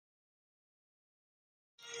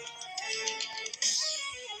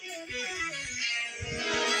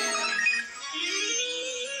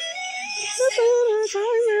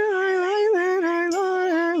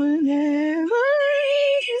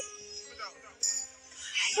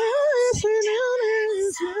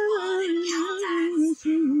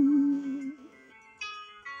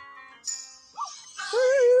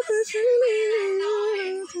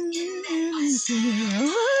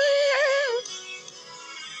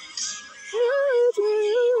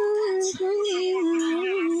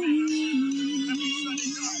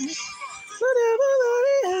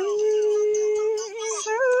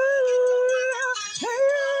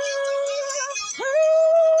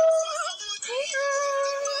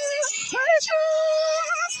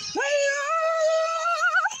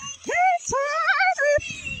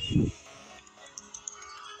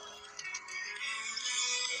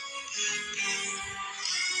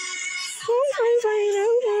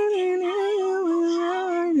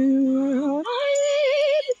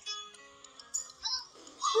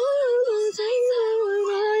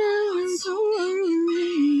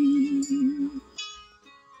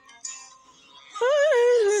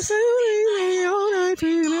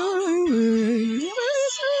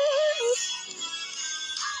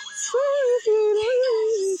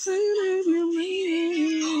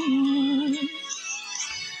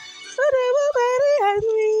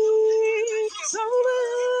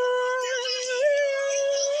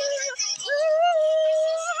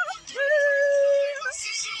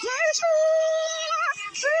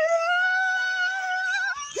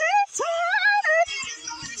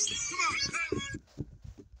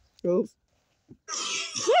Oops.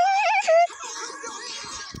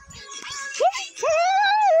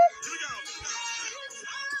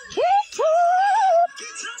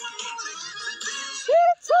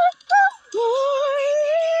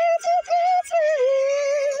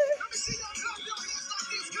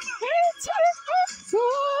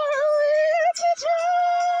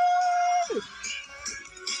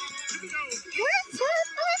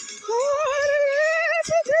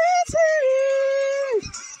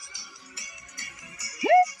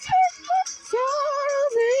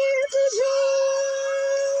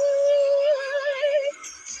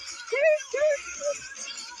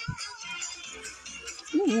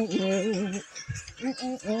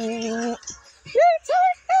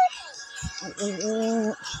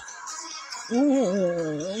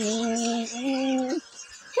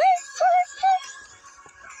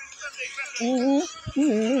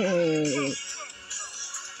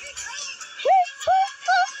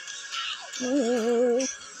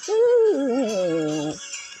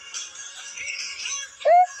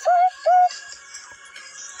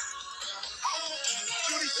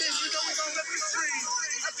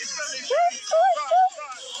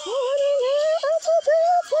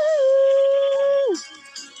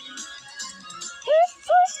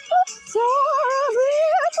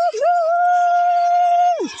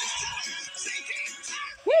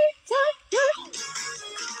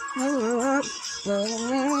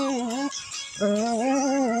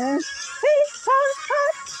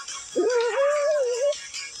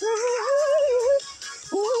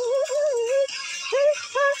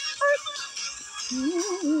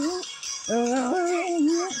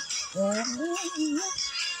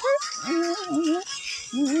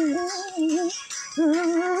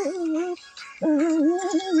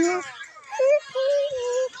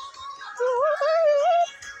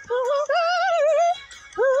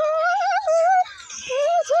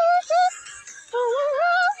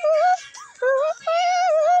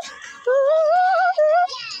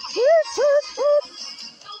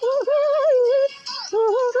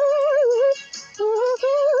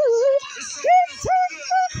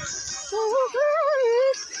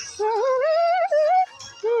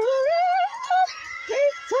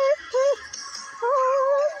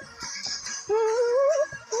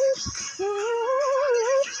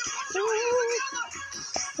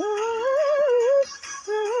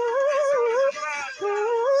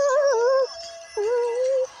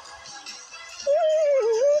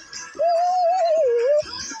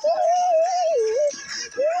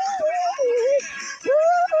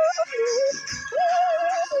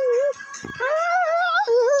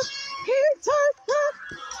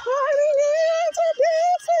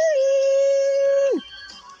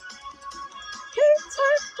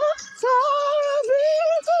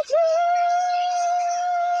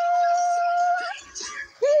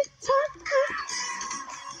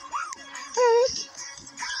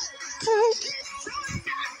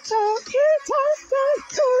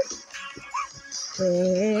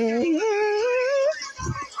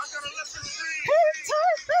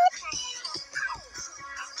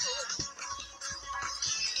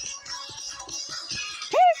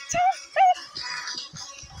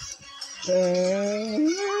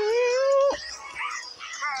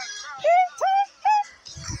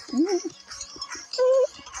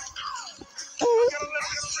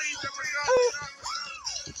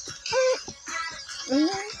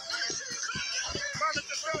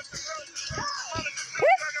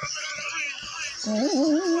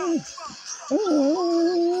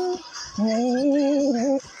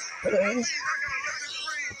 I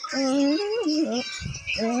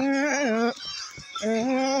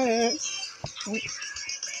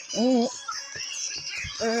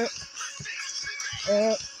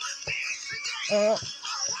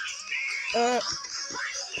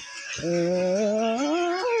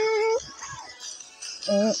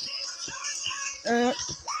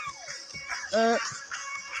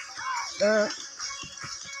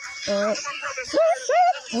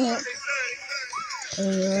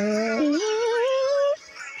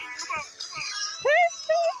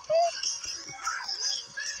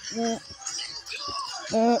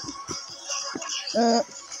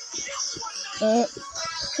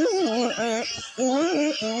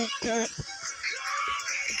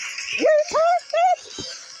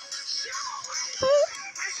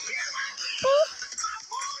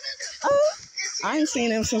ain't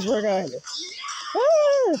seen him since Work Island.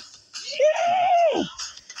 Oh, yeah,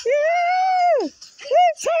 yeah. He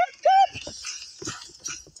turned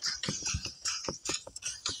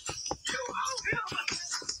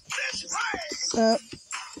up.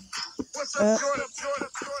 What's up, Jordan?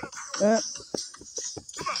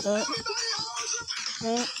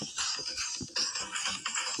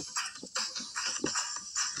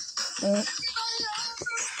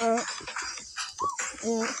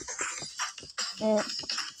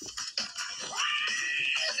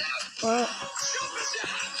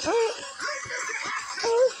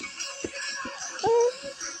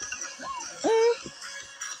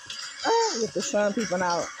 With the sun peeping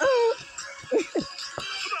out.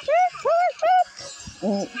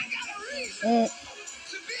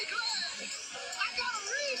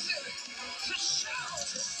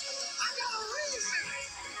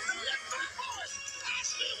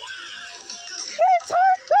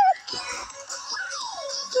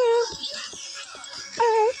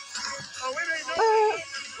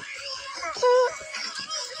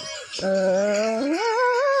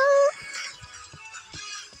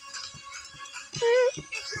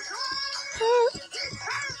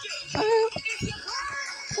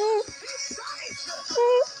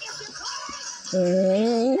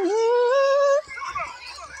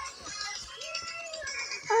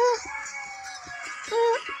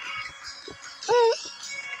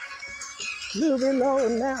 Little bit lower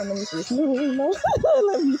now. Let me see. Little bit lower.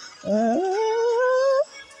 Let me.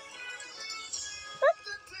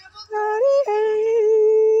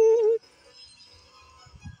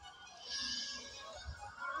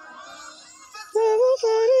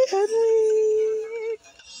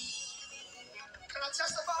 Can I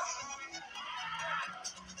testify?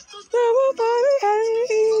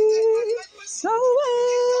 So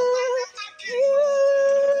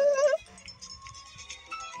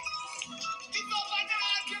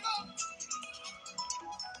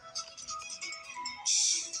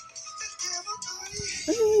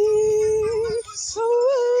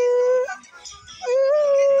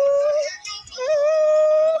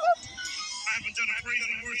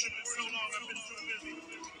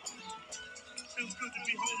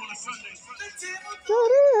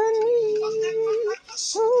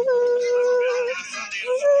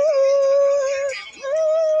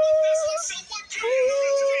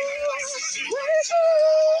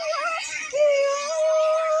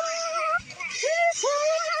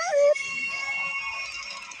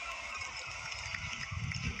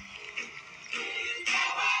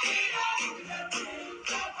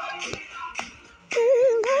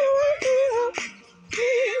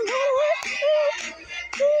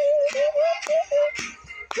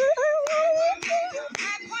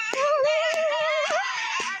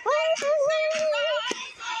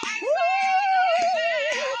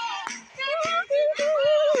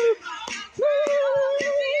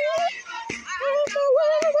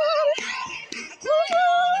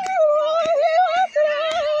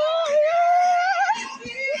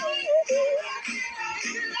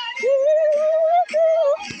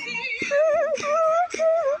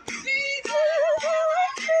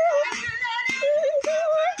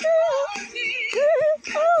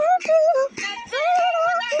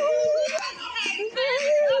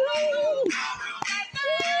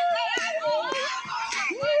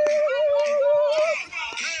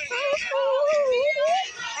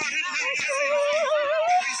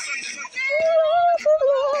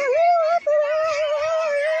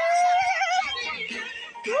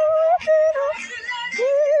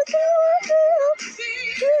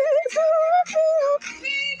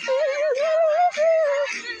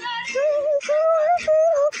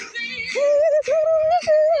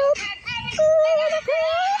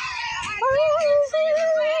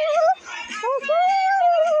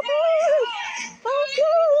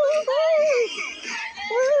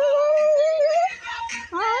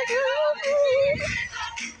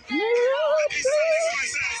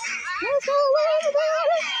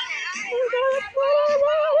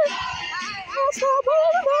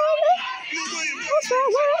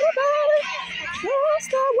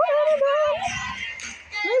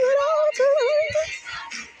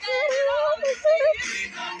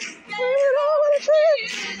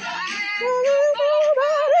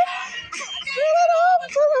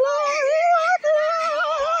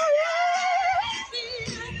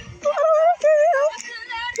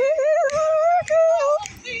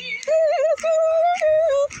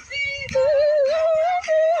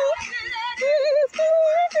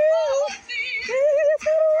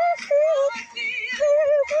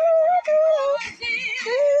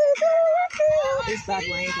It's back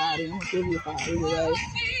rain cloudy. I'm gonna give you a 5 either way.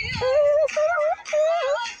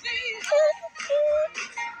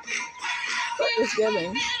 It's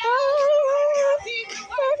giving.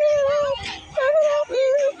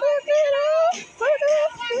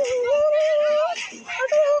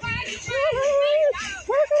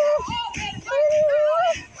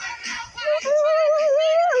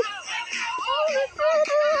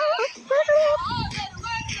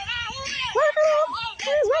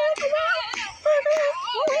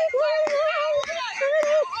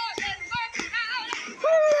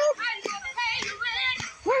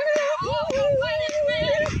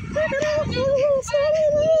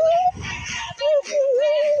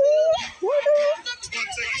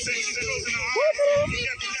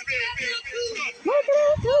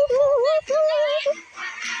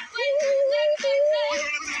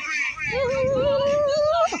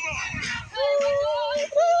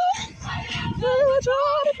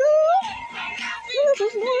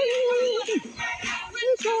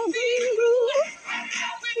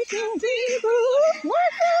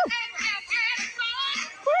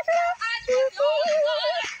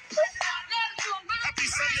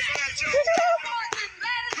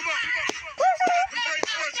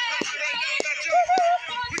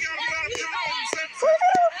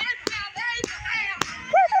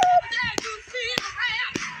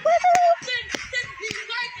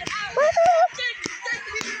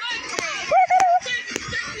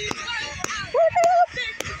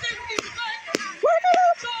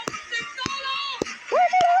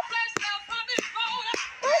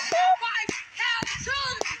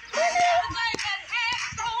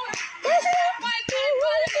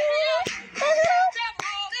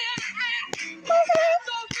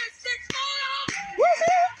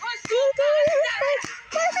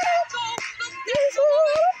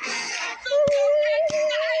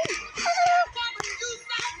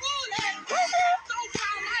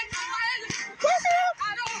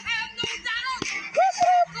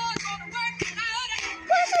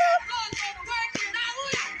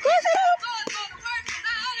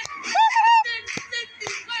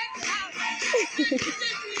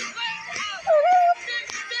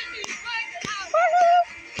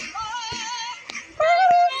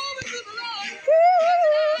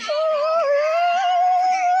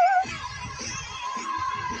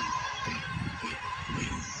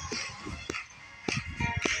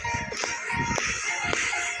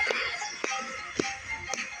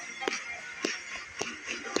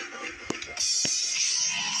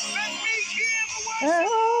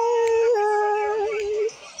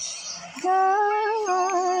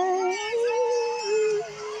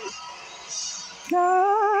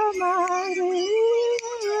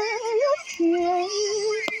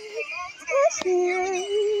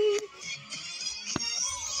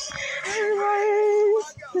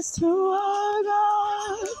 It's to our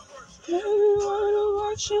God. Every word of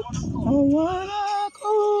worship on one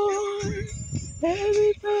accord.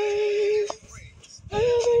 Every praise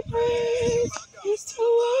is to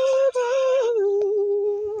our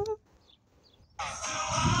God.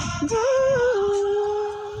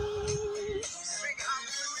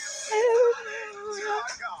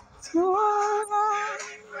 To our God.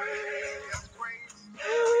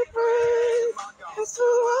 Every praise is to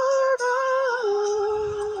our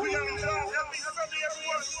God.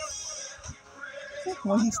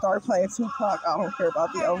 When he started playing Tupac, I don't care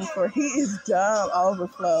about the overflow. He is dumb,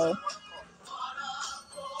 overflow.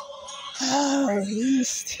 Oh, he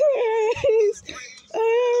stays.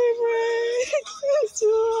 Every praise is to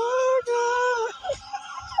our God.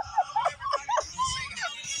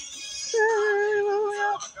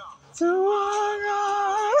 Hallelujah. To our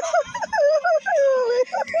God.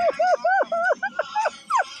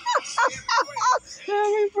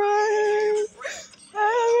 Every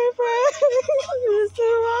praise is to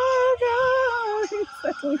our God.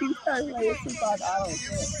 When he started playing Tupac, I don't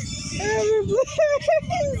care. Every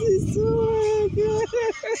praise is to our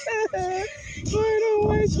God. We're to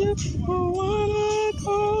worship for one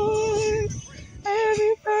accord.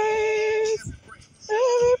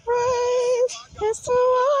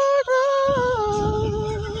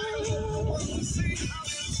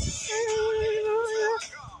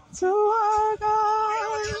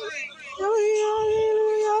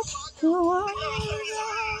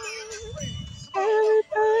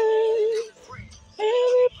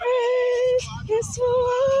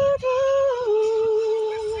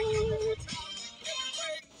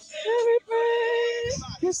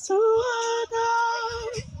 is to our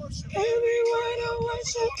God. Every word of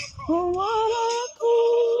worship on one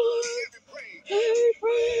accord. Every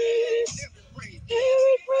praise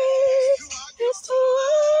is to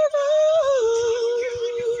our God.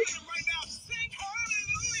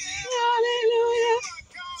 Hallelujah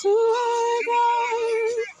to our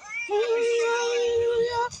God.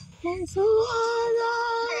 Hallelujah to our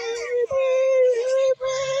God. Every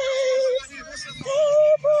praise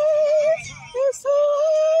is to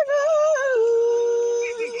our God.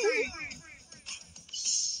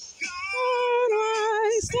 God,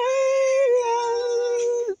 my Savior,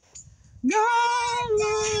 God,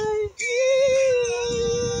 my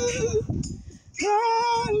healer,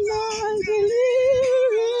 God, my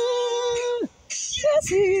deliverer. Yes,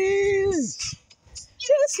 He is.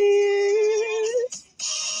 Yes, He is.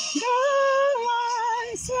 God,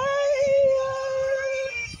 my Savior,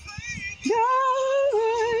 God,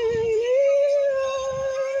 my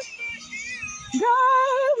healer,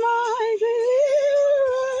 God, my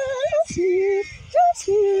deliverer. Yes, He is. Yes,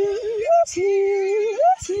 He is. Yes, He is.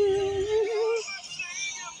 Yes, He is.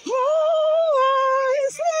 Oh, my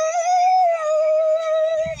Savior,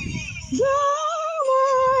 God,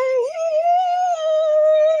 my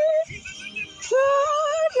healer,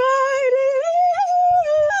 God, my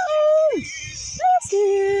deliverer. Yes, He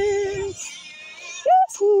is.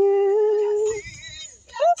 Yes, He is.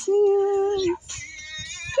 Yes, He is.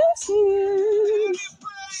 Yes, He is.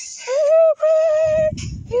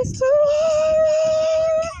 Every is to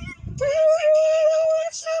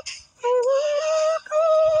worship and walk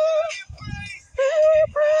on.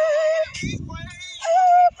 Every praise, every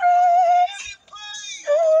praise, every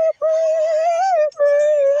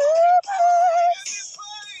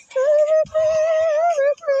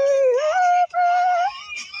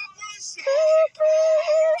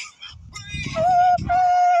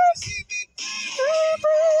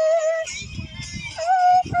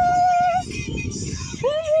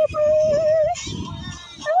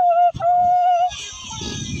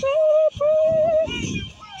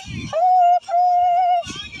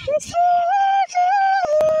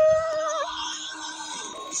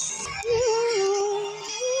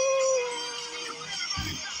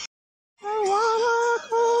I wanna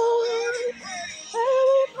call every praise,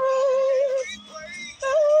 every praise,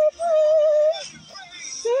 every praise,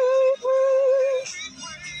 every praise,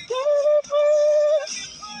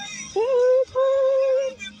 every praise, every praise,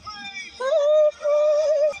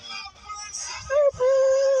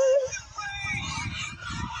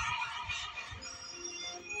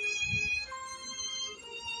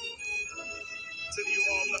 to you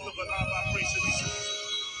all, nothing but our vibration.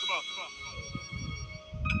 Come on, come on.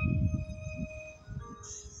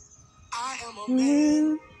 I am a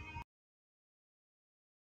man